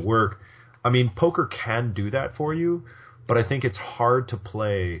don't have to work, I mean, poker can do that for you, but I think it's hard to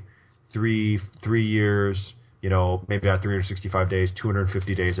play three years, maybe at 365 days,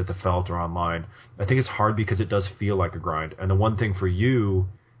 250 days at the felt or online. I think it's hard because it does feel like a grind. And the one thing for you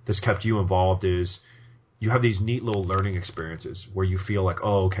that's kept you involved is you have these neat little learning experiences where you feel like,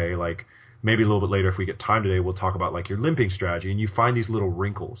 oh, okay, like maybe a little bit later if we get time today, we'll talk about like your limping strategy, and you find these little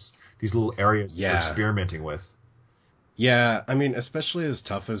wrinkles, these little areas you're experimenting with. Yeah, I mean, especially as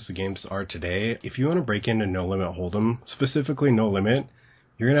tough as the games are today, if you want to break into No Limit Hold'em, specifically No Limit,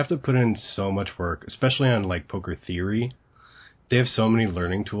 you're going to have to put in so much work, especially on like Poker Theory. They have so many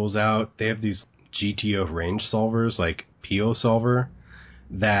learning tools out. They have these GTO range solvers like PO Solver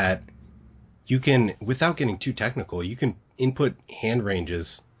that you can, without getting too technical, you can input hand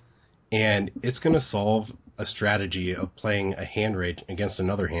ranges and it's going to solve a strategy of playing a hand range against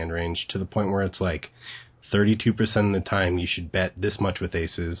another hand range to the point where it's like 32% of the time you should bet this much with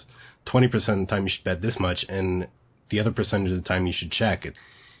aces, 20% of the time you should bet this much, and the other percentage of the time you should check.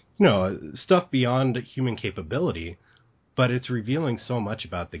 Stuff beyond human capability, but it's revealing so much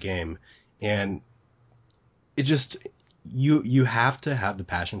about the game. And it just, you have to have the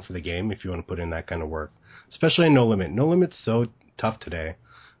passion for the game if you want to put in that kind of work, especially in No Limit. No Limit's so tough today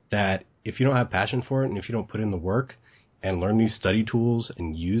that if you don't have passion for it and if you don't put in the work and learn these study tools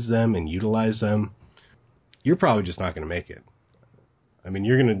and use them and utilize them, you're probably just not going to make it. I mean,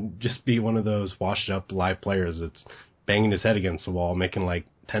 you're going to just be one of those washed up live players that's banging his head against the wall, making like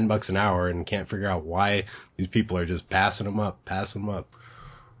 $10 an hour and can't figure out why these people are just passing them up.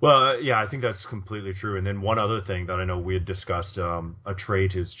 Well, yeah, I think that's completely true. And then one other thing that I know we had discussed, a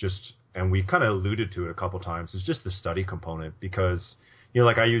trait is just, and we kind of alluded to it a couple times, is just the study component. Because,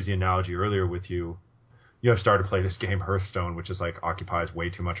 like I used the analogy earlier with you, I've started to play this game Hearthstone, which is like occupies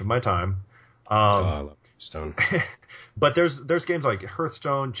way too much of my time. I love Hearthstone. But there's games like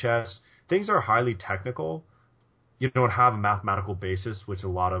Hearthstone, chess, things that are highly technical. You don't have a mathematical basis, which a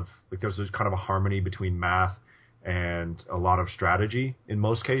lot of, like, there's kind of a harmony between math and a lot of strategy in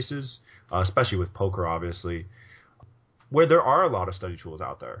most cases, especially with poker, obviously, where there are a lot of study tools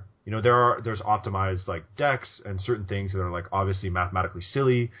out there. There's optimized like decks and certain things that are like obviously mathematically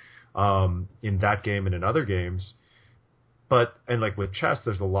silly in that game and in other games. And like with chess,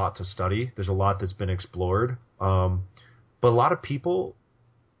 there's a lot to study. There's a lot that's been explored. But a lot of people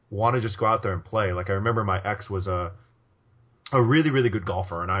want to just go out there and play. Like I remember my ex was a really, really good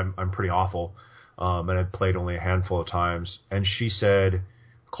golfer, and I'm pretty awful. And I'd played only a handful of times. And she said,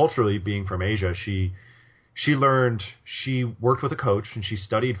 culturally, being from Asia, she worked with a coach and she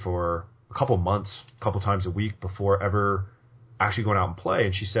studied for a couple months, a couple times a week before ever actually going out and play.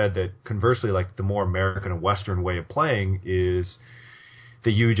 And she said that conversely, like the more American and Western way of playing is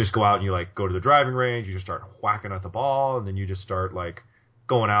that you just go out and you like go to the driving range, you just start whacking at the ball, and then you just start like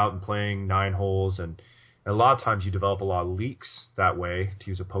going out and playing 9 holes. And a lot of times you develop a lot of leaks that way, to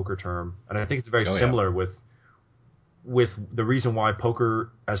use a poker term. And I think it's very similar with the reason why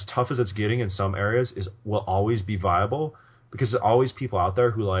poker, as tough as it's getting in some areas, will always be viable, because there's always people out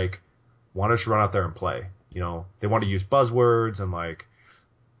there who like want to just run out there and play. You know, they want to use buzzwords and like,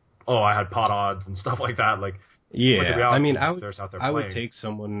 oh, I had pot odds and stuff like that. Like, yeah, I mean, I would take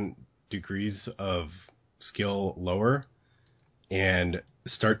someone degrees of skill lower and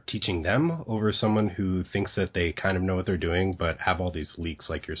start teaching them over someone who thinks that they kind of know what they're doing, but have all these leaks,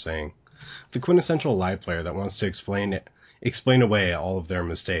 like you're saying. The quintessential live player that wants to explain away all of their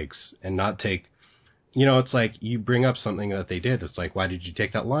mistakes and not take, you know, it's like you bring up something that they did. It's like, why did you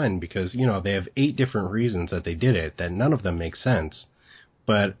take that line? Because, you know, they have 8 different reasons that they did it, that none of them make sense.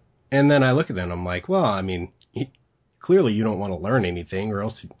 But, and then I look at them and I'm like, well, I mean, clearly you don't want to learn anything, or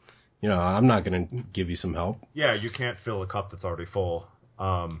else, you know, I'm not going to give you some help. Yeah, you can't fill a cup that's already full.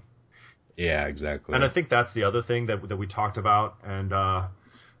 Yeah, exactly. And I think that's the other thing that we talked about. And I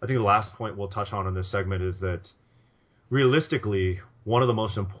think the last point we'll touch on in this segment is that realistically, one of the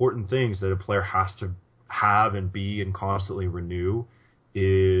most important things that a player has to have and be and constantly renew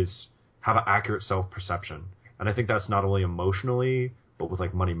is have an accurate self-perception. And I think that's not only emotionally, but with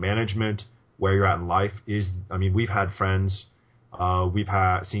like money management, where you're at in life is, I mean, we've had friends,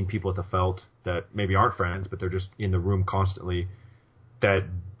 seen people at the felt that maybe aren't friends, but they're just in the room constantly, that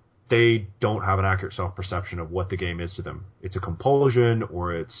they don't have an accurate self-perception of what the game is to them. It's a compulsion,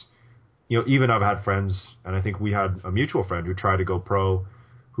 or it's, you know, even I've had friends, and I think we had a mutual friend who tried to go pro,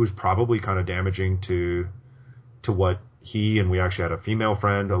 who's probably kind of damaging to what he, and we actually had a female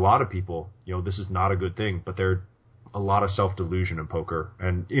friend, a lot of people, you know, this is not a good thing, but there's a lot of self-delusion in poker,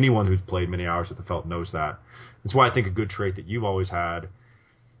 and anyone who's played many hours at the felt knows that. That's why I think a good trait that you've always had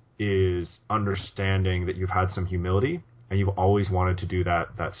is understanding that you've had some humility, and you've always wanted to do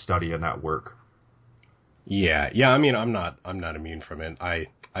that study and that work. Yeah. I mean, I'm not immune from it. I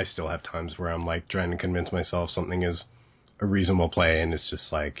still have times where I'm like trying to convince myself something is a reasonable play, and it's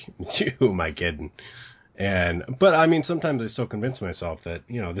just like, who am I kidding? But I mean, sometimes I still convince myself that,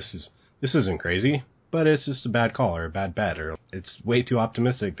 you know, this isn't crazy, but it's just a bad call or a bad bet, or it's way too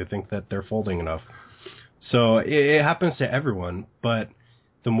optimistic to think that they're folding enough. So it happens to everyone, but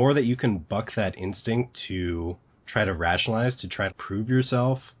the more that you can buck that instinct to try to rationalize, to try to prove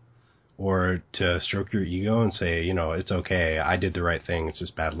yourself, or to stroke your ego and say, you know, it's okay, I did the right thing, it's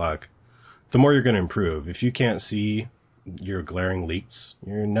just bad luck, the more you're going to improve. If you can't see your glaring leaks,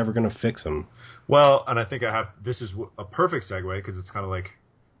 you're never going to fix them. Well, and I think this is a perfect segue, because it's kind of like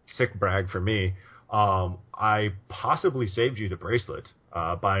sick brag for me. I possibly saved you the bracelet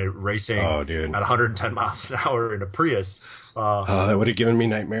by racing at 110 miles an hour in a Prius. That would have given me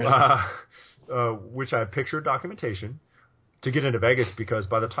nightmares. Which I pictured documentation to get into Vegas, because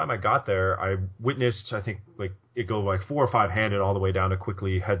by the time I got there, I witnessed, I think, like it go like 4 or 5 handed all the way down to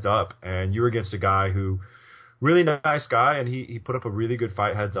quickly heads up, and you were against a guy who, really nice guy, and he put up a really good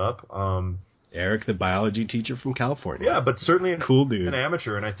fight heads up. Eric, the biology teacher from California. Yeah, but certainly cool dude. An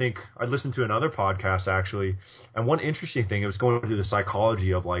amateur. And I think I listened to another podcast actually, and one interesting thing, it was going through the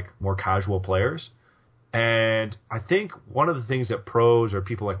psychology of like more casual players. And I think one of the things that pros or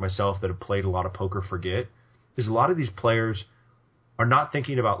people like myself that have played a lot of poker forget is a lot of these players are not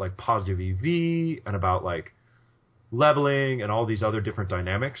thinking about like positive EV and about like leveling and all these other different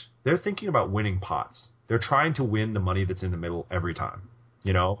dynamics. They're thinking about winning pots. They're trying to win the money that's in the middle every time,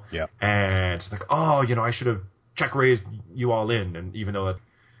 you know? Yeah. And it's like, oh, you know, I should have check raised you all in. And even though that's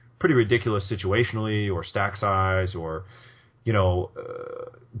pretty ridiculous situationally or stack size or, you know,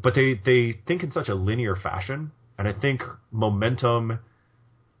 but they think in such a linear fashion. And I think momentum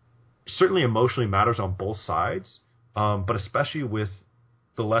certainly emotionally matters on both sides, but especially with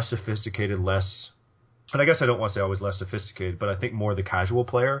the less sophisticated, and I guess I don't want to say always less sophisticated, but I think more the casual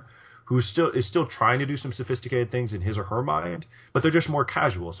player who is still trying to do some sophisticated things in his or her mind, but they're just more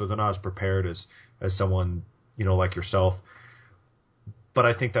casual, so they're not as prepared as someone, you know, like yourself. But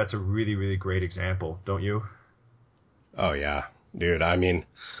I think that's a really, really great example, don't you? Oh, yeah. Dude, I mean,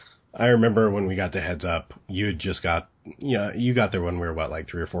 I remember when we got to heads up, you got there when we were, what, like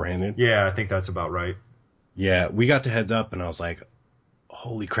 3 or 4 handed? Yeah, I think that's about right. Yeah, we got to heads up, and I was like,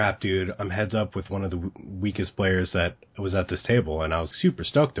 holy crap, dude, I'm heads up with one of the weakest players that was at this table, and I was super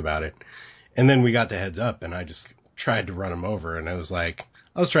stoked about it. And then we got to heads up, and I just tried to run him over, and I was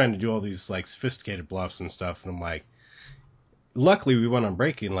trying to do all these, like, sophisticated bluffs and stuff, and I'm like, luckily we went on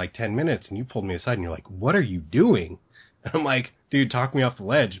break in, like, 10 minutes, and you pulled me aside, and you're like, what are you doing? And I'm like, dude, talk me off the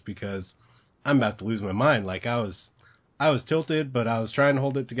ledge because I'm about to lose my mind. Like I was tilted, but I was trying to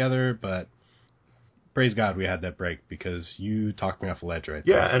hold it together. But praise God we had that break because you talked me off the ledge right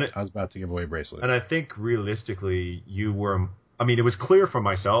there. And I was about to give away a bracelet. And I think realistically, you were. I mean, it was clear for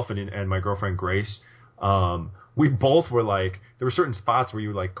myself and my girlfriend Grace. We both were like, there were certain spots where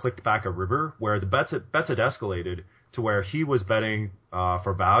you like clicked back a river where the bets had escalated to where he was betting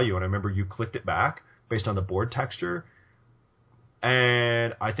for value, and I remember you clicked it back based on the board texture,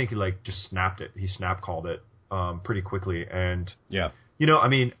 and I think he like just snapped it. He snap called it pretty quickly, and yeah. You know, I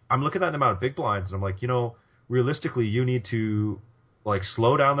mean, I'm looking at the amount of big blinds, and I'm like, you know, realistically, you need to like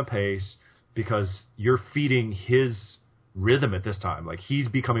slow down the pace because you're feeding his rhythm at this time. Like he's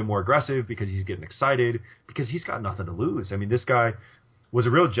becoming more aggressive because he's getting excited because he's got nothing to lose. I mean, this guy was a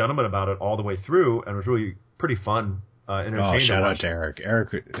real gentleman about it all the way through, and it was really pretty fun, entertaining. Shout out to Eric.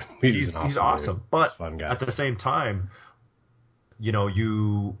 Eric, he's awesome. But he's a fun guy. At the same time, you know,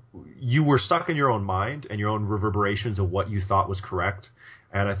 you were stuck in your own mind and your own reverberations of what you thought was correct.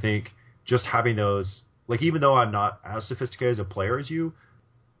 And I think just having those, like, even though I'm not as sophisticated as a player as you,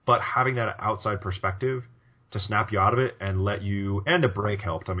 but having that outside perspective to snap you out of it and let you, and the break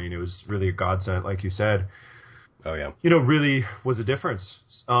helped. I mean, it was really a godsend, like you said. Oh yeah. You know, really was a difference.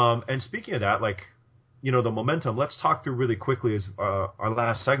 And speaking of that, like, you know, the momentum, let's talk through really quickly as our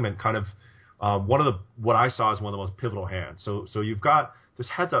last segment kind of, what I saw as one of the most pivotal hands. So you've got this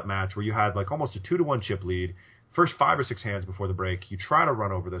heads-up match where you had like almost a 2-1 chip lead. First 5 or 6 hands before the break, you try to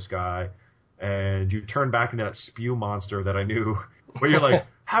run over this guy, and you turn back into that spew monster that I knew. Where you're like,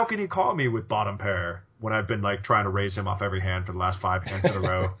 how can he call me with bottom pair when I've been like trying to raise him off every hand for the last 5 hands in a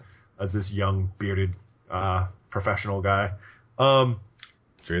row as this young bearded professional guy.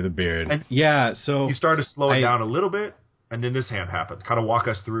 Through the beard. And yeah. So you started to slow it down a little bit, and then this hand happened. Kind of walk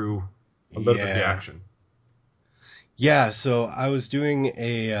us through a little bit of the action. Yeah, so I was doing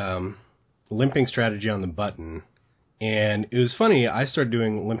a limping strategy on the button, and it was funny. I started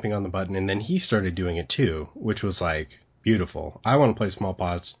doing limping on the button, and then he started doing it too, which was like beautiful. I want to play small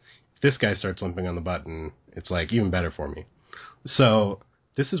pots. If this guy starts limping on the button, it's like even better for me. So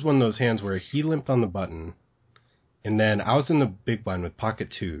this is one of those hands where he limped on the button, and then I was in the big blind with pocket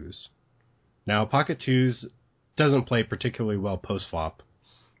twos. Now, pocket twos doesn't play particularly well post-flop.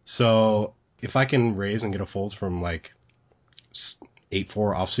 So if I can raise and get a fold from like 8-4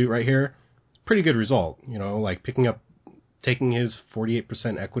 offsuit right here, pretty good result. You know, like taking his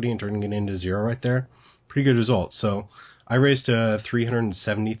 48% equity and turning it into 0 right there, pretty good result. So I raised to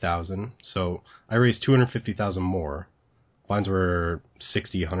 370,000. So I raised 250,000 more. Blinds were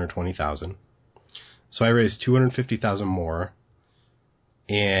 60, 120,000. So I raised 250,000 more,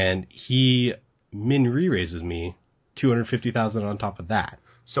 and he min re-raises me 250,000 on top of that.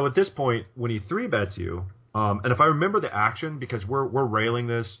 So at this point, when he 3-bets you, and if I remember the action, because we're railing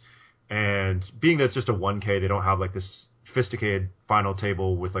this, and being that it's just a 1K, they don't have like this sophisticated final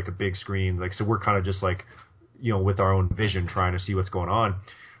table with like a big screen, like, so we're kind of just like, you know, with our own vision trying to see what's going on.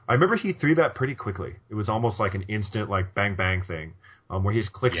 I remember he 3-bet pretty quickly. It was almost like an instant like bang bang thing, where he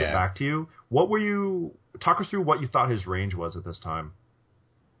just clicks it back to you. Talk us through what you thought his range was at this time.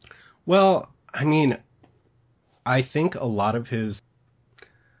 Well, I mean, I think a lot of his,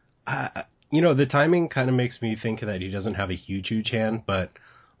 you know, the timing kind of makes me think that he doesn't have a huge hand, but,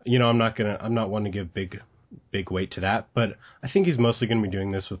 you know, I'm not one to give big weight to that, but I think he's mostly going to be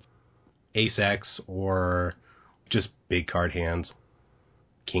doing this with ace X or just big card hands,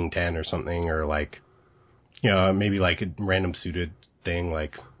 king 10 or something, or like, you know, maybe like a random suited thing,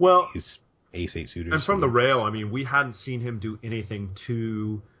 like he's ace 8 suited. And from the rail, I mean, we hadn't seen him do anything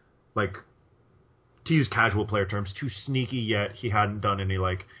too, like, to use casual player terms, too sneaky yet. He hadn't done any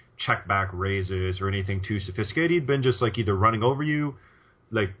like check back raises or anything too sophisticated. He'd been just like either running over you,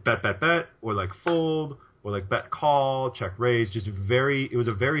 like bet, or like fold, or like bet call, check raise. It was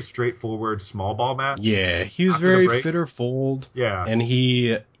a very straightforward small ball match. Yeah, he was very fit or fold. Yeah. And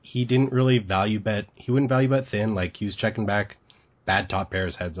he didn't really value bet. He wouldn't value bet thin. Like, he was checking back bad top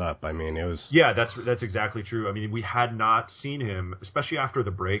pairs heads up. I mean, it was... Yeah, that's exactly true. I mean, we had not seen him, especially after the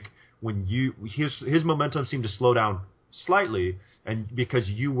break, when his momentum seemed to slow down slightly, and because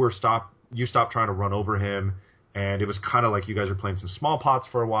you stopped trying to run over him, and it was kind of like you guys were playing some small pots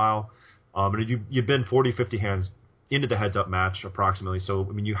for a while, and you've been 40, 50 hands into the heads-up match approximately, so,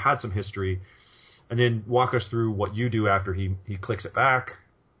 I mean, you had some history, and then walk us through what you do after he clicks it back.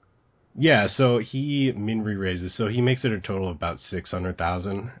 Yeah, so he min re-raises, so he makes it a total of about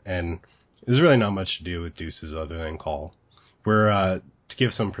 600,000, and there's really not much to do with deuces other than call. To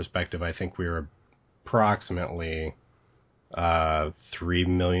give some perspective, I think we were approximately 3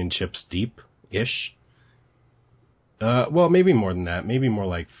 million chips deep-ish. Well, maybe more than that. Maybe more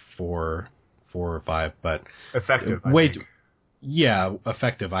like four or five. But Effective, I wait, think. yeah,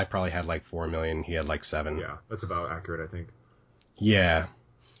 effective. I probably had like 4 million. He had like 7. Yeah, that's about accurate, I think. Yeah.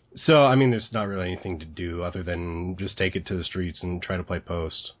 So I mean, there's not really anything to do other than just take it to the streets and try to play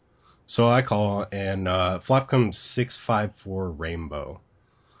post. So I call, and flop comes 654 Rainbow.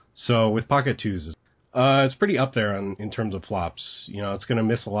 So with pocket twos, it's pretty up there in terms of flops. You know, it's going to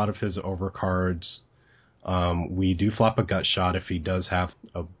miss a lot of his overcards. We do flop a gut shot if he does have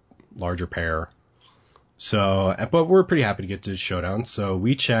a larger pair. So, but we're pretty happy to get to showdown. So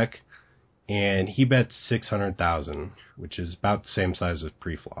we check, and he bets 600,000, which is about the same size as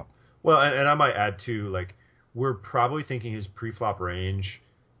pre-flop. Well, and I might add too, like, we're probably thinking his pre-flop range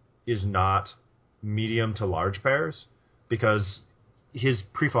is not medium to large pairs, because his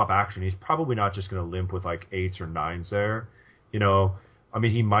pre-flop action, he's probably not just going to limp with like 8s or 9s there. You know, I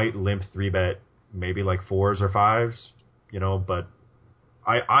mean, he might limp 3-bet maybe like 4s or 5s, you know, but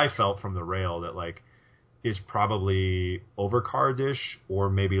I felt from the rail that like is probably overcard-ish,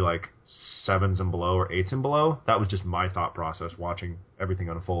 or maybe like 7s and below or 8s and below. That was just my thought process watching everything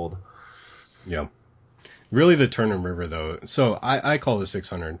unfold. Yeah. Really the turn and river, though. So I call this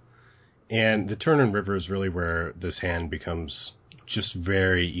 600. And the turn and river is really where this hand becomes just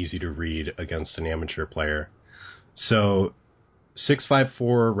very easy to read against an amateur player. So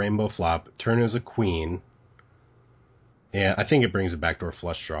 654 Rainbow flop, turn is a queen. And I think it brings a backdoor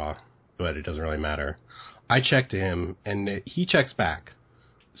flush draw, but it doesn't really matter. I check to him, and he checks back.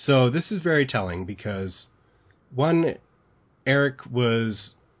 So this is very telling because, one, Eric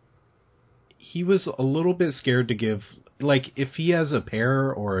was a little bit scared to give, like, if he has a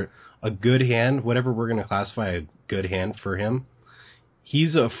pair or a good hand, whatever we're going to classify a good hand for him,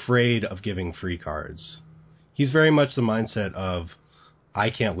 he's afraid of giving free cards. He's very much the mindset of, I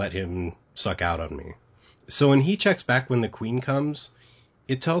can't let him suck out on me. So when he checks back when the queen comes,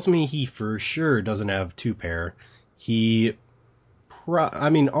 it tells me he for sure doesn't have 2-pair. He,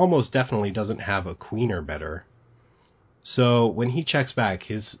 almost definitely doesn't have a queen or better. So when he checks back,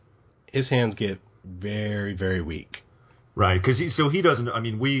 his hands get very, very weak. Right, because he doesn't. I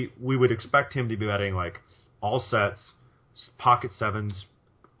mean, we would expect him to be betting like all sets, pocket 7s,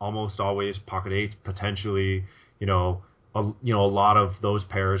 almost always pocket 8s, potentially. A lot of those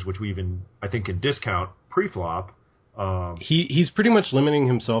pairs, which we even I think can discount pre-flop. He's pretty much limiting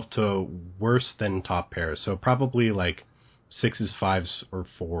himself to worse than top pairs, so probably like 6s, 5s, or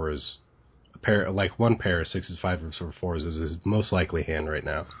 4s. A pair, like one pair of 6s, 5s, or 4s is his most likely hand right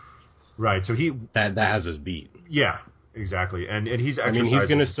now. Right, so that has us beat. Yeah, exactly, and he's exercising. I mean, he's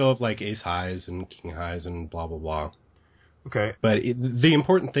going to still have like ace highs and king highs and blah blah blah. Okay, but the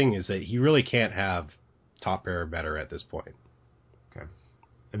important thing is that he really can't have top pair or better at this point. Okay,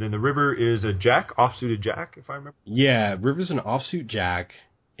 and then the river is a jack, offsuited jack, if I remember. Yeah, river's an offsuit jack,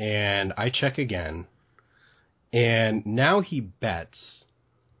 and I check again, and now he bets.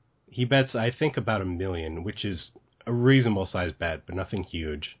 He bets, I think, about 1 million, which is a reasonable size bet, but nothing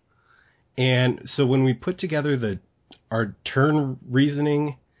huge. And so when we put together our turn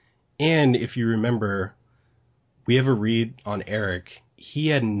reasoning, and if you remember, we have a read on Eric, he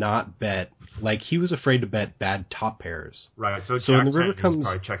had not bet, like he was afraid to bet bad top pairs. Right, so when the river comes, he's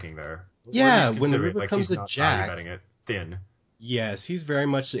probably checking there. Yeah, when the river comes he's a not jack, betting it thin. Yes, he's very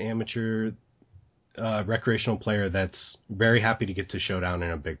much the amateur recreational player that's very happy to get to showdown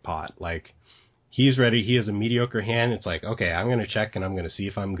in a big pot. Like, he's ready. He has a mediocre hand. It's like, okay, I'm going to check and I'm going to see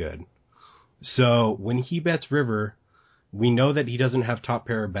if I'm good. So when he bets river, we know that he doesn't have top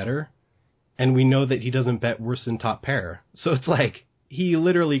pair or better, and we know that he doesn't bet worse than top pair. So it's like, he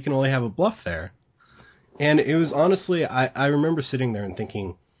literally can only have a bluff there. And it was honestly, I remember sitting there and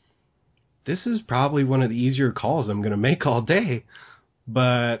thinking, this is probably one of the easier calls I'm going to make all day,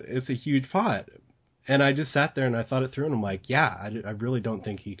 but it's a huge pot. And I just sat there and I thought it through, and I'm like, yeah, I really don't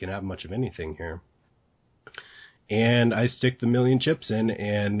think he can have much of anything here. And I stick the 1 million chips in,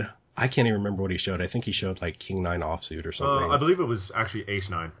 and I can't even remember what he showed. I think he showed like king 9 offsuit or something. I believe it was actually ace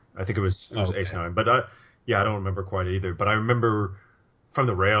 9. I think it was okay. ace 9. But yeah, I don't remember quite either. But I remember from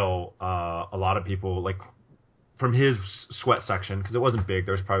the rail, a lot of people, like from his sweat section, because it wasn't big,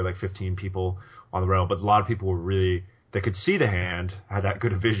 there was probably like 15 people on the rail, but a lot of people were really, they could see the hand, had that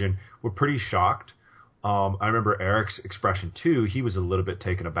good a vision, were pretty shocked. I remember Eric's expression too. He was a little bit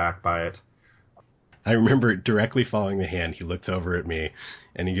taken aback by it. I remember directly following the hand, he looked over at me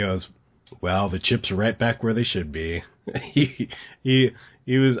and he goes, well, the chips are right back where they should be. he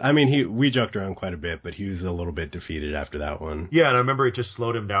was, I mean, we joked around quite a bit, but he was a little bit defeated after that one. Yeah, and I remember it just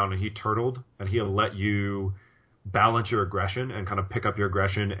slowed him down, and he turtled, and he'll let you balance your aggression and kind of pick up your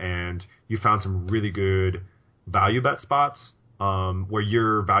aggression, and you found some really good value bet spots, where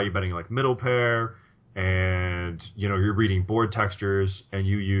you're value betting like middle pair, and you're reading board textures, and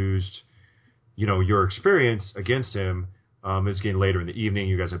you used your experience against him. It's getting later in the evening.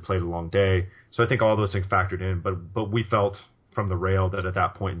 You guys had played a long day, so I think all those things factored in. But we felt from the rail that at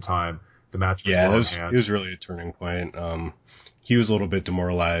that point in time, the match was it was really a turning point. He was a little bit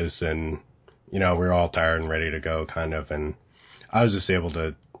demoralized, and we were all tired and ready to go, kind of. And I was just able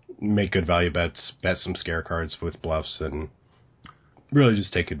to make good value bets, bet some scare cards with bluffs, and really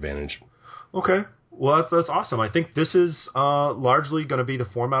just take advantage. Okay. Well, that's awesome. I think this is largely going to be the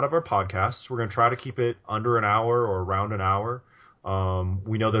format of our podcast. We're going to try to keep it under an hour or around an hour.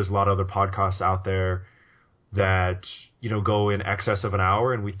 We know there's a lot of other podcasts out there that, go in excess of an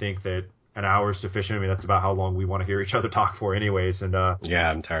hour, and we think that an hour is sufficient. I mean, that's about how long we want to hear each other talk for anyways. And yeah,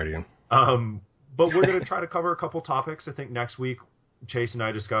 I'm tired of you. But we're going to try to cover a couple topics. I think next week, Chase and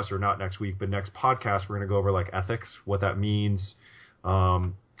I discuss, or not next week, but next podcast, we're going to go over like ethics, what that means,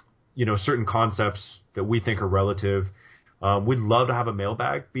 certain concepts that we think are relative. We'd love to have a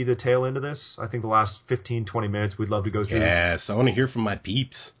mailbag be the tail end of this. I think the last 15, 20 minutes, we'd love to go through. Yes, I want to hear from my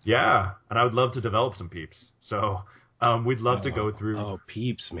peeps. Yeah, and I would love to develop some peeps. So we'd love to go through. Oh,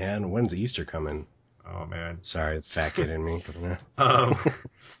 peeps, man. When's Easter coming? Oh, man. Sorry, the fat kid in me.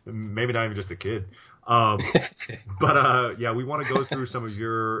 Maybe not even just a kid. But yeah, we want to go through some of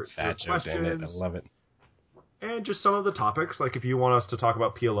your questions. Damn it. I love it. And just some of the topics. Like if you want us to talk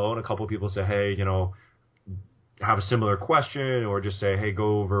about PLO, and a couple of people say, hey, have a similar question, or just say, hey,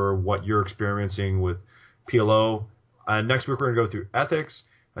 go over what you're experiencing with PLO. Next week, we're going to go through ethics,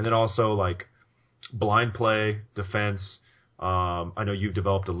 and then also like blind play, defense. I know you've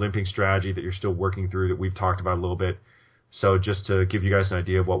developed a limping strategy that you're still working through that we've talked about a little bit. So just to give you guys an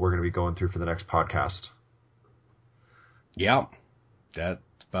idea of what we're going to be going through for the next podcast. Yeah, that's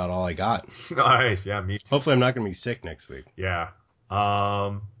about all I got. All right, yeah, me. Hopefully I'm not going to be sick next week. Yeah.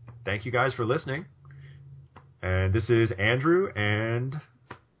 Thank you guys for listening. And this is Andrew and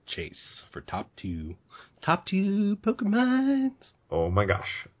Chase for top two poker minds. Oh my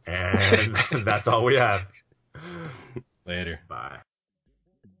gosh. And that's all we have. Later. Bye.